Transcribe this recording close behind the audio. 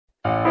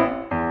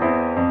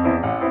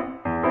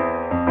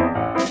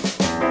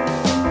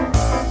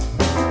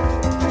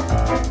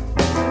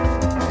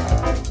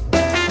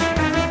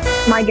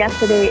My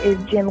guest today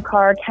is Jim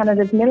Carr,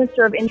 Canada's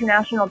Minister of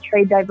International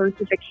Trade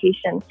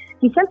Diversification.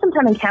 He spent some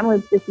time in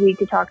Kamloops this week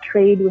to talk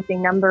trade with a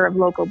number of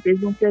local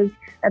businesses.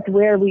 That's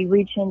where we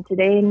reach him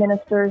today,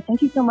 Minister.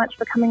 Thank you so much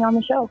for coming on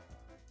the show.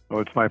 Oh,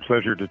 it's my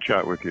pleasure to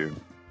chat with you.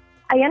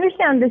 I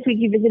understand this week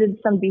you visited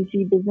some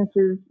BC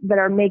businesses that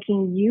are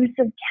making use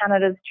of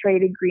Canada's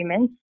trade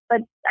agreements, but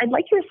I'd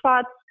like your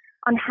thoughts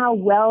on how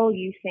well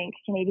you think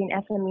Canadian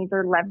SMEs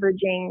are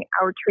leveraging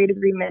our trade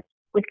agreements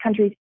with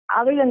countries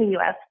other than the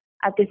U.S.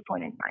 at this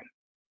point in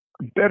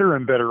time. Better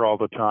and better all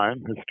the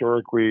time.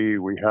 Historically,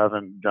 we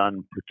haven't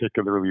done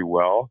particularly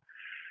well.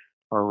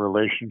 Our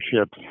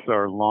relationships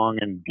are long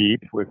and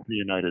deep with the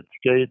United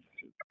States.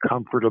 It's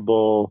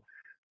comfortable.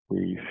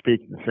 We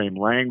speak the same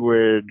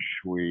language.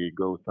 We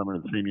go to some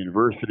of the same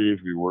universities.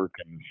 We work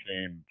in the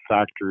same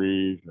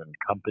factories and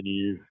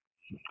companies.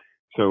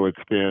 So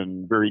it's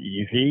been very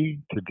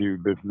easy to do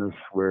business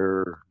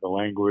where the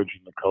language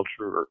and the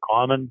culture are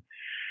common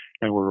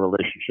and where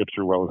relationships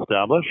are well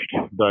established.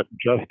 But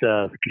just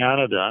as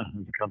Canada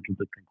has come to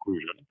the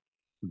conclusion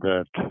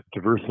that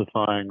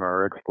diversifying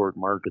our export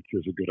markets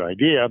is a good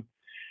idea,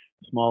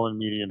 small and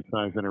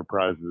medium-sized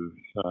enterprises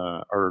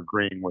are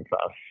agreeing with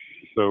us.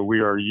 So we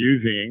are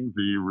using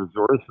the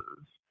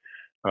resources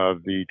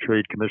of the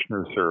Trade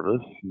Commissioner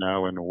Service,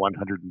 now in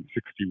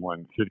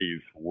 161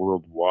 cities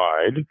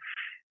worldwide,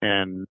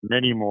 and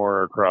many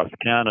more across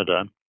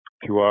Canada,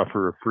 to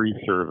offer a free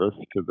service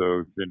to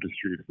those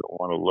industries that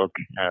want to look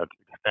at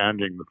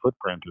expanding the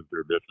footprint of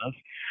their business.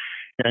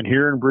 And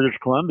here in British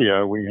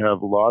Columbia, we have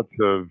lots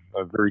of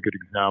very good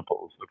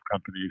examples of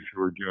companies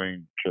who are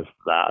doing just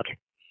that.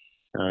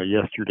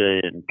 Yesterday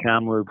in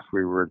Kamloops,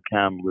 we were at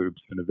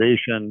Kamloops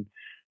Innovation,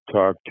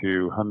 talked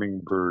to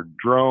Hummingbird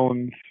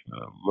Drones,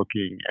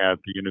 looking at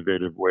the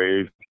innovative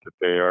ways that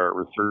they are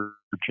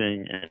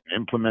researching and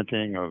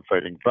implementing of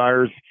fighting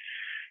fires.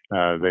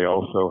 They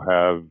also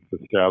have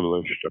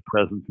established a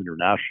presence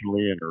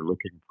internationally and are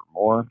looking for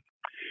more. At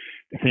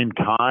the same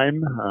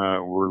time,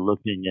 we're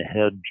looking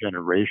ahead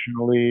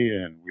generationally,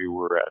 and we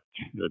were at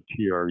the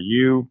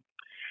TRU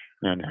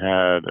and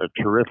had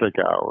a terrific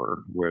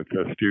hour with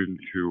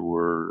students who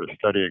were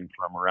studying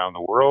from around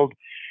the world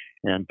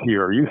and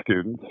TRU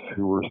students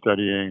who were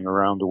studying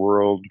around the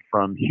world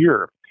from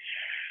here.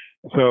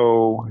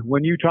 So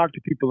when you talk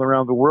to people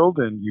around the world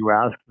and you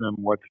ask them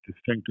what's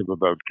distinctive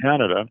about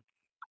Canada,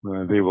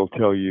 they will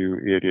tell you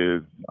it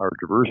is our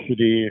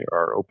diversity,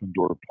 our open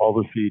door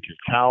policy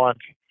to talent,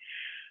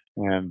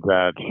 and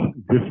that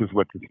this is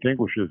what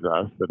distinguishes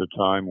us at a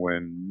time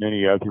when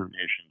many other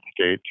nation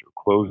states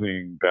are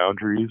closing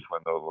boundaries,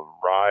 when the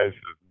rise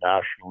of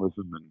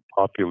nationalism and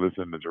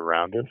populism is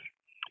around us.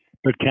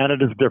 But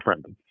Canada's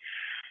different,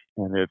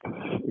 and it's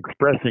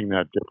expressing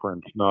that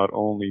difference not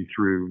only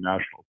through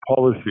national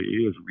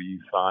policy as we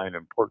sign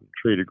important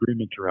trade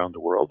agreements around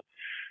the world,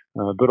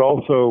 but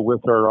also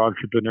with our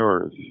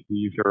entrepreneurs.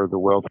 These are the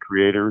wealth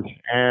creators,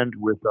 and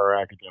with our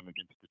academic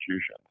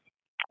institutions.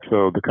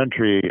 So the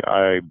country,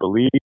 I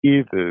believe,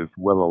 is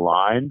well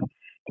aligned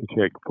to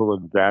take full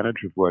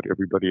advantage of what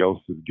everybody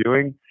else is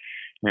doing,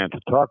 and to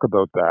talk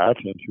about that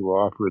and to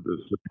offer the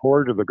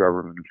support of the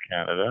Government of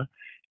Canada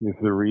is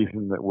the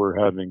reason that we're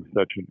having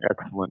such an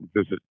excellent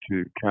visit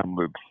to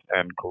Kamloops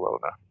and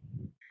Kelowna.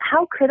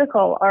 How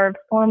critical are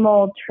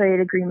formal trade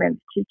agreements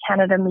to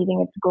Canada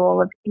meeting its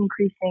goal of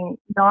increasing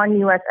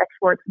non-U.S.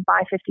 exports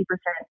by 50%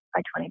 by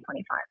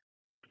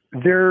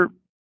 2025? They're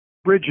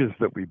bridges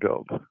that we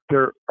build.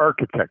 They're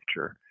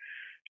architecture.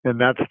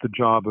 And that's the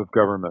job of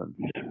governments.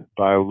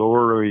 By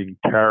lowering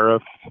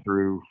tariffs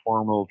through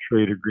formal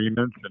trade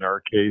agreements, in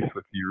our case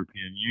with the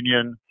European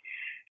Union,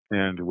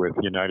 and with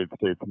the United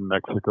States and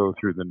Mexico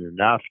through the new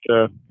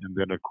NAFTA, and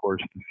then, of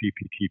course, the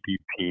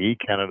CPTPP.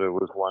 Canada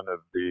was one of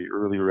the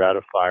early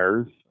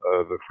ratifiers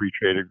of a free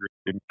trade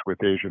agreement with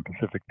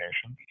Asia-Pacific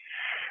nations.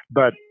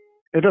 But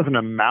it doesn't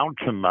amount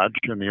to much,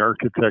 and the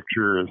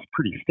architecture is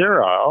pretty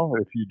sterile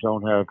if you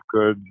don't have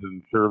goods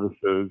and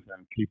services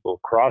and people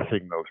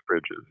crossing those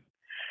bridges.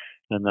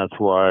 And that's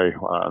why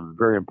a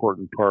very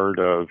important part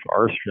of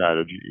our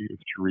strategy is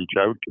to reach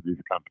out to these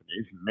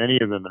companies, many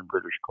of them in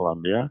British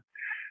Columbia,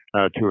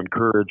 to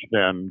encourage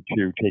them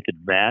to take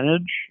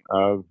advantage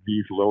of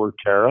these lower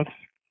tariffs,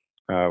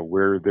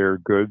 where their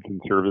goods and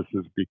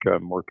services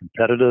become more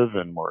competitive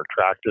and more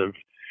attractive.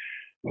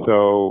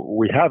 So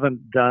we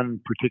haven't done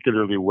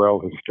particularly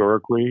well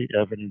historically.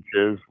 Evidence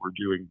is we're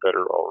doing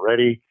better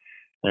already,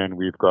 and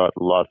we've got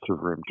lots of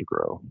room to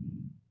grow.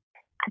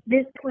 At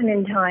this point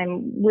in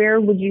time,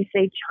 where would you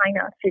say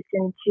China fits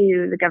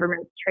into the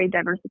government's trade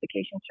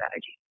diversification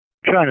strategy?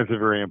 China is a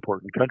very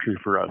important country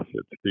for us.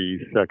 It's the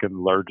second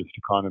largest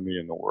economy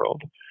in the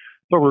world.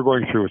 But we're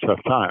going through a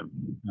tough time.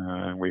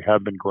 And we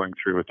have been going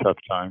through a tough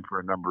time for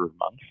a number of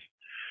months.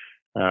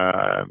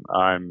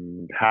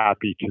 I'm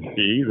happy to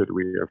see that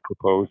we have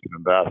proposed an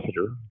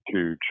ambassador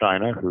to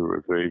China who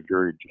is a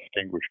very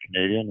distinguished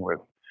Canadian with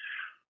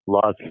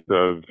lots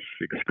of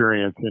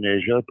experience in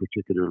Asia,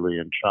 particularly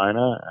in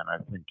China. And I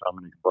think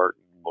Dominic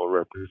Barton will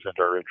represent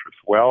our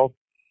interests well.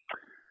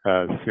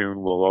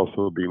 Soon we'll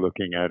also be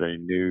looking at a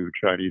new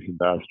Chinese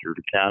ambassador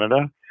to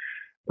Canada.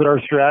 But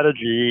our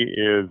strategy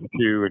is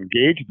to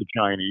engage the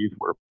Chinese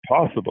where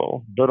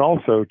possible, but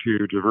also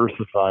to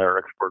diversify our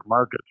export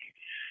markets.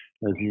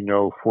 As you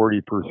know,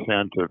 40%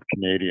 of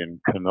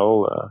Canadian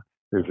canola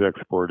is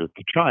exported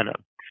to China.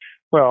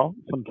 Well,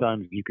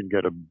 sometimes you can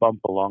get a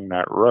bump along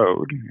that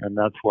road, and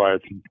that's why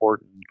it's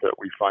important that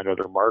we find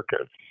other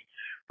markets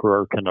for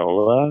our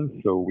canola.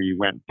 So we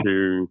went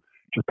to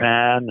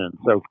Japan and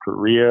South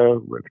Korea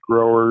with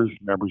growers,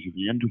 members of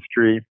the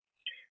industry,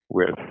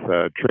 with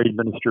trade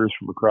ministers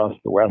from across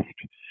the West.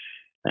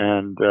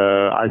 And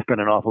I spent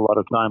an awful lot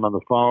of time on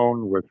the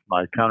phone with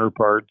my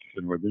counterparts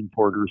and with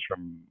importers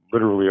from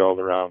literally all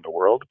around the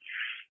world.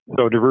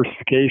 So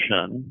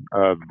diversification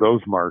of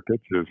those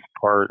markets is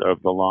part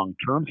of the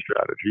long-term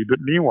strategy. But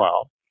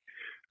meanwhile,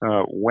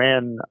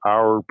 when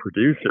our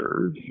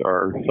producers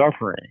are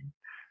suffering,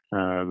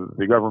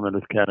 the government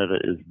of Canada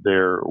is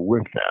there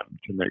with them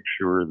to make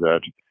sure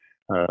that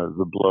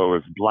the blow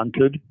is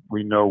blunted.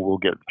 We know we'll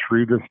get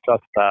through this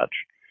tough patch,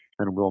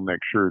 and we'll make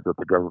sure that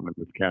the government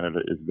of Canada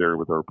is there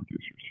with our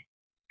producers.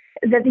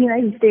 That the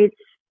United States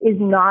is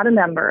not a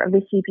member of the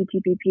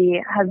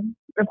CPTPP has,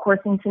 of course,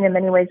 been seen in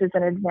many ways as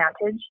an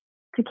advantage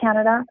to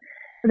Canada.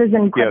 There's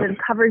been quite a bit of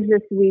coverage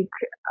this week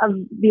of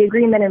the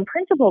agreement in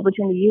principle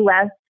between the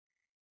U.S.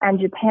 and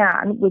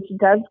Japan, which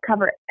does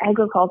cover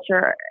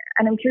agriculture.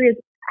 And I'm curious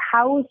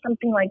how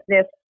something like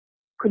this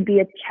could be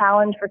a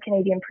challenge for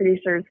Canadian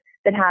producers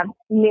that have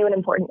new and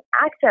important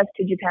access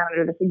to Japan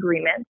under this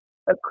agreement,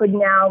 but could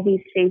now be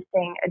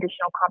facing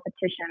additional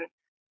competition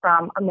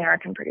from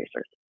American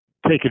producers.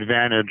 Take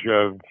advantage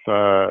of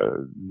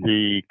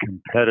the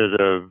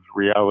competitive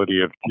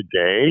reality of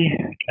today.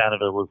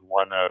 Canada was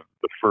one of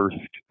the first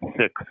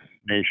 6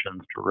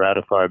 nations to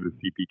ratify the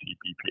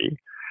CPTPP,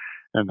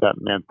 and that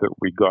meant that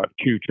we got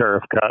 2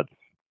 tariff cuts,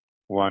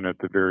 one at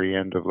the very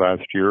end of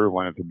last year,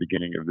 one at the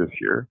beginning of this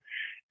year.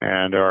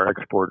 And our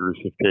exporters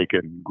have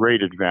taken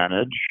great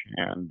advantage,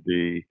 and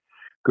the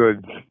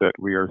goods that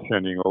we are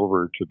sending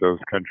over to those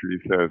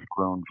countries has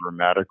grown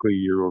dramatically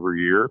year over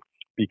year,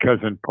 because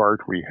in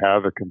part we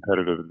have a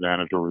competitive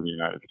advantage over the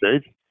United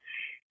States.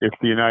 If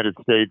the United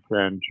States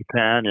and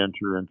Japan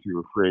enter into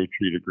a free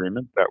trade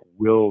agreement, that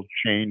will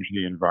change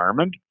the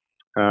environment,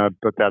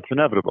 but that's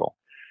inevitable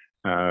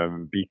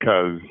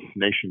because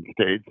nation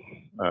states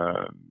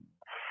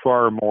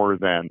far more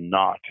than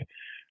not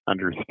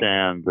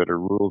understand that a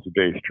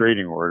rules-based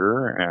trading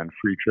order and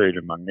free trade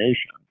among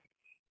nations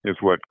is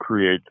what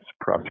creates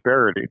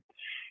prosperity.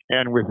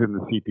 And within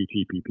the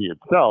CPTPP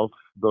itself,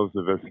 those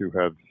of us who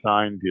have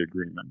signed the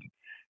agreement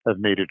have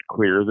made it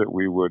clear that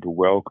we would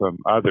welcome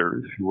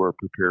others who are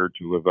prepared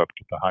to live up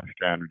to the high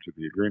standards of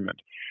the agreement.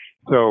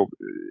 So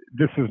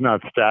this is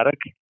not static.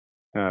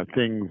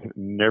 Things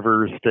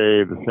never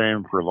stay the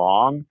same for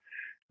long.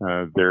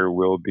 There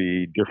will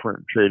be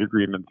different trade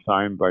agreements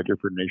signed by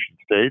different nation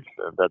states.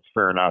 That's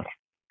fair enough.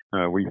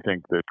 We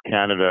think that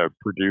Canada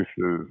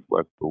produces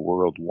what the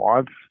world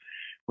wants.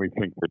 We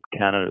think that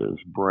Canada's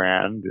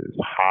brand is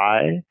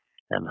high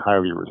and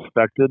highly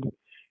respected,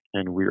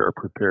 and we are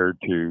prepared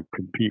to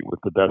compete with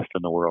the best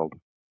in the world.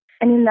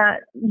 And in that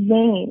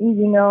vein,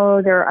 you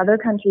know, there are other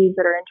countries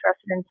that are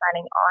interested in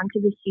signing on to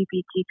the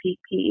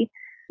CPTPP,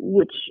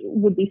 which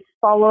would be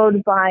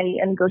followed by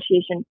a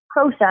negotiation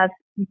process,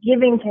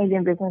 giving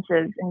Canadian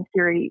businesses, in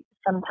theory,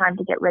 some time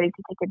to get ready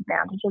to take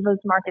advantage of those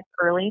markets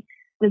early.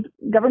 Does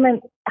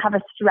government have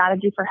a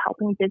strategy for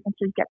helping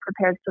businesses get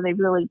prepared so they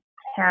really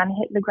can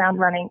hit the ground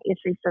running if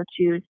they so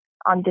choose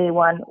on day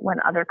one when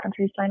other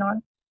countries sign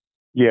on?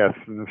 Yes,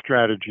 and the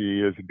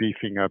strategy is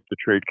beefing up the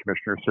Trade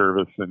Commissioner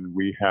Service, and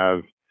we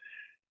have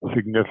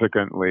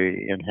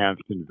significantly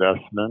enhanced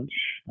investment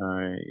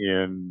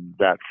in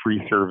that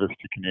free service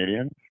to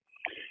Canadians.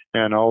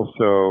 And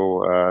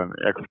also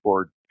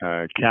Export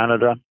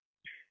Canada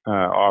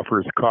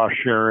offers cost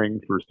sharing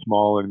for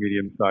small and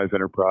medium-sized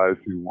enterprise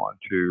who want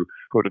to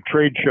go to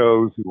trade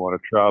shows, who want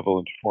to travel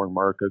into foreign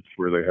markets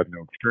where they have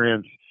no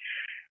experience.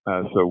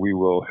 So we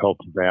will help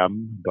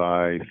them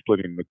by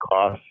splitting the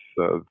costs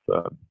of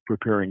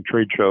preparing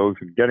trade shows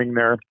and getting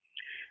there.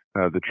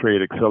 The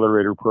Trade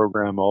Accelerator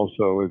program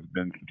also has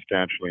been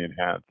substantially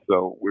enhanced.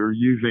 So we're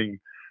using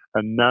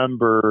a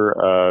number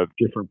of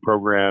different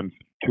programs,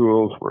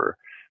 tools. We're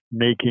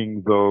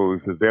making those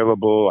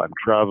available. I'm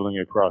traveling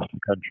across the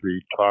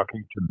country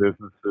talking to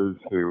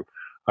businesses who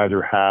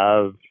either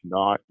have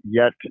not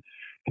yet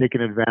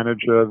taken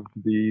advantage of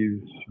these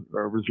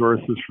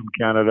resources from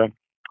Canada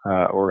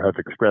or have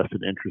expressed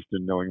an interest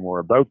in knowing more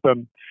about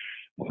them.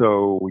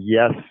 So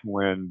yes,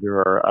 when there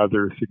are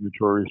other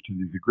signatories to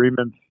these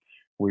agreements,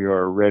 we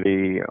are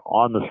ready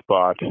on the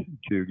spot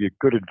to give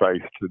good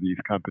advice to these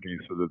companies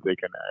so that they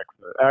can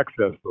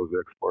access those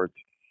exports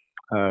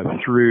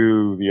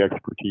through the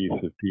expertise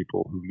of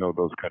people who know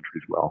those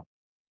countries well.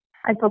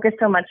 I focus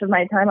so much of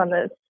my time on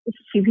this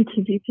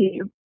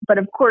CPTPP, but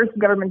of course,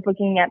 government's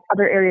looking at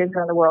other areas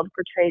around the world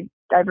for trade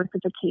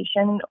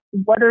diversification.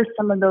 What are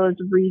some of those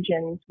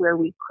regions where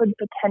we could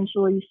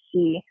potentially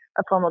see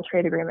a formal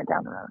trade agreement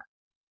down the road?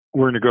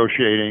 We're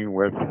negotiating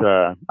with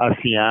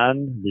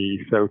ASEAN, the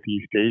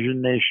Southeast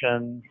Asian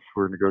nations.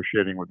 We're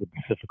negotiating with the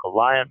Pacific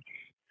Alliance,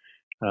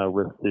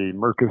 with the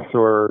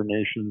Mercosur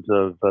nations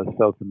of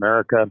South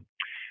America.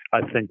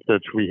 I think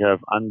that we have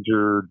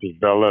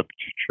underdeveloped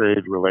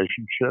trade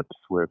relationships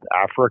with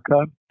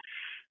Africa.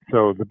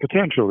 So the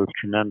potential is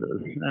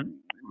tremendous. And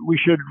we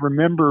should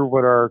remember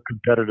what our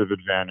competitive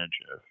advantage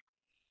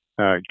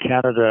is.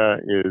 Canada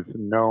is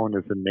known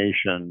as a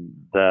nation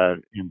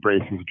that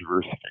embraces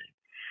diversity.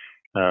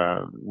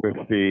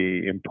 With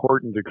the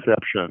important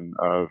exception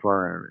of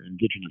our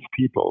Indigenous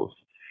peoples,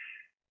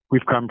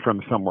 we've come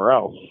from somewhere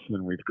else,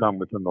 and we've come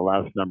within the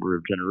last number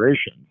of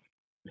generations.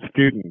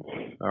 Students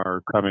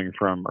are coming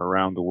from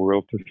around the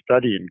world to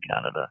study in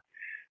Canada.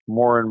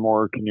 More and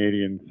more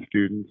Canadian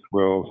students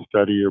will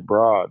study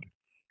abroad.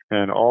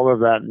 And all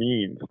of that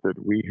means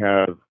that we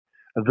have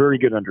a very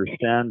good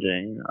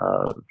understanding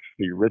of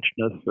the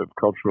richness of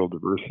cultural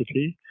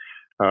diversity,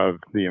 of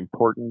the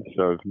importance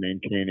of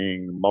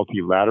maintaining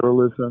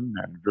multilateralism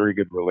and very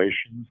good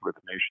relations with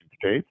nation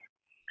states,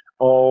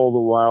 all the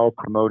while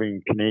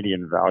promoting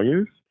Canadian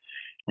values.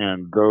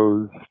 And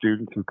those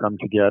students who come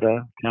to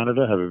Canada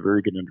have a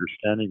very good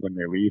understanding when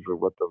they leave of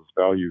what those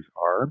values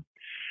are.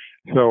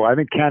 So I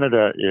think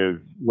Canada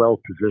is well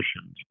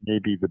positioned,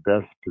 maybe the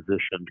best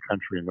positioned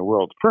country in the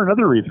world. For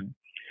another reason,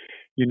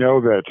 you know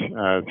that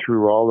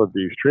through all of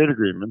these trade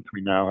agreements,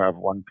 we now have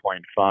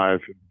 1.5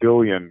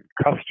 billion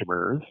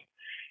customers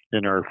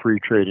in our free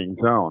trading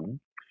zone,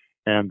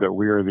 and that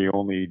we are the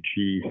only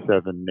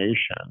G7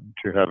 nation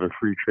to have a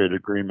free trade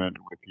agreement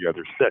with the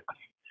other six.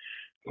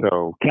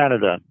 So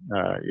Canada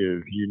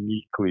is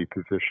uniquely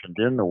positioned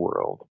in the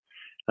world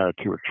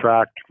to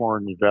attract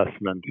foreign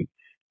investment,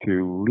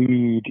 to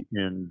lead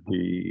in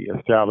the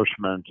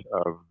establishment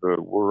of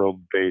the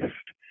world-based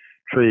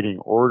trading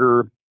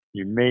order.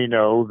 You may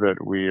know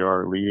that we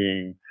are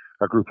leading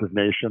a group of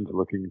nations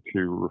looking to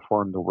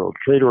reform the World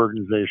Trade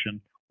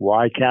Organization.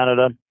 Why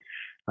Canada?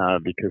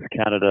 Because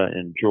Canada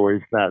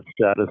enjoys that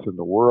status in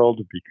the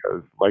world,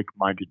 because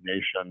like-minded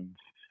nations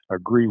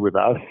agree with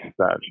us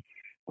that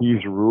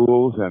these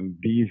rules and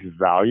these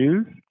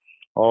values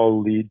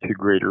all lead to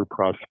greater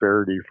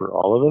prosperity for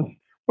all of us.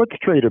 What's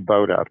trade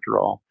about, after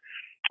all?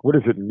 What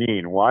does it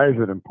mean? Why is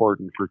it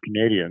important for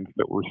Canadians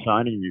that we're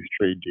signing these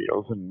trade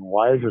deals? And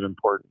why is it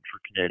important for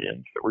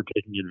Canadians that we're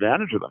taking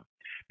advantage of them?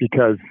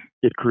 Because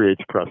it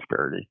creates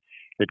prosperity.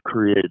 It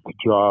creates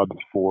jobs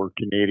for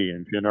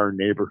Canadians in our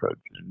neighborhoods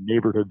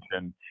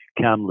in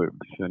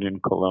Kamloops and in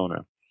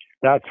Kelowna.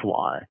 That's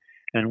why.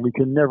 And we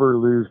can never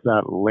lose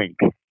that link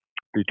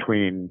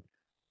between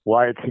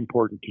why it's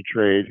important to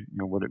trade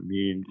and what it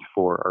means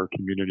for our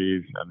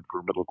communities and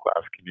for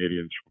middle-class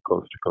Canadians from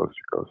coast to coast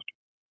to coast.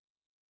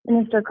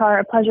 Minister Carr,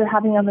 a pleasure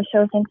having you on the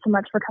show. Thanks so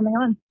much for coming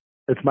on.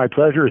 It's my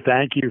pleasure.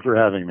 Thank you for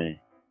having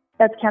me.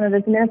 That's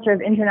Canada's Minister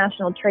of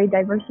International Trade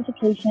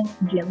Diversification,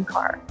 Jim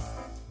Carr.